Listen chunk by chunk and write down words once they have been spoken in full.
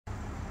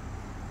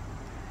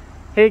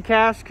Hey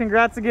Cash,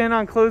 congrats again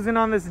on closing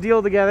on this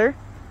deal together.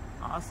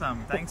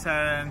 Awesome. Thanks,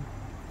 Aaron.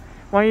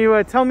 Why don't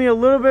you tell me a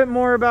little bit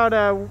more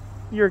about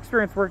your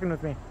experience working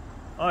with me?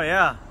 Oh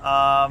yeah.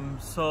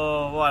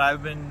 So what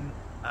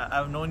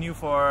I've known you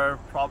for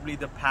probably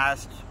the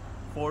past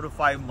 4 to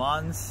 5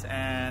 months,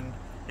 and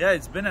yeah,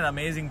 it's been an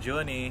amazing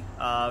journey.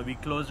 We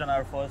closed on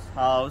our first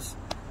house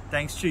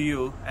thanks to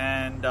you,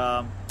 and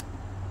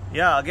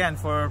yeah, again,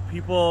 for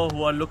people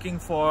who are looking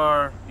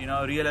for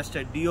real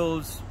estate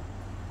deals,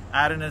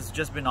 Aaron has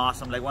just been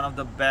awesome. Like one of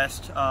the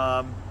best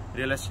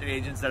real estate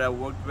agents that I've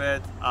worked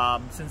with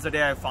since the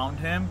day I found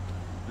him.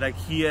 Like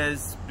he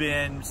has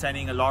been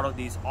sending a lot of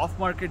these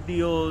off-market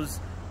deals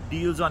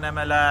on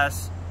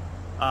MLS.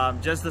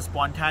 Just the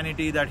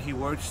spontaneity that he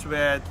works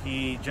with.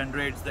 He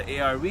generates the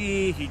ARV,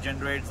 he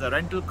generates the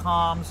rental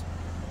comms,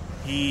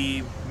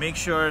 he makes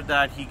sure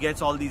that he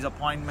gets all these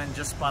appointments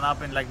just spun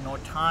up in like no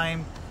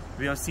time.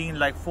 We have seen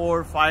like 4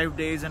 or 5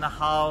 days in a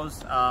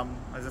house.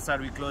 As I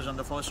said, we closed on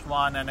the first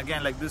one, and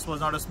again, like this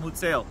was not a smooth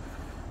sale.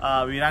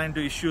 We ran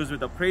into issues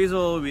with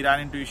appraisal, we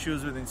ran into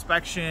issues with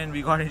inspection,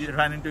 we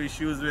ran into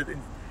issues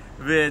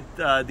with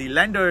the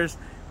lenders.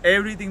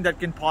 Everything that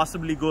can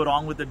possibly go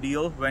wrong with the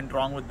deal went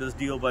wrong with this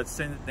deal, but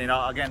since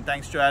again,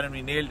 thanks to Aaron,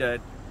 we nailed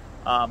it.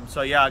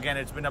 So yeah, again,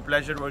 it's been a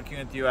pleasure working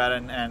with you,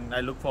 Aaron, and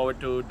I look forward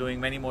to doing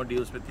many more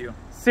deals with you.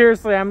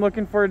 Seriously, I'm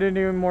looking forward to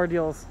doing more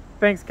deals.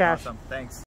 Thanks, Cash. Awesome. Thanks.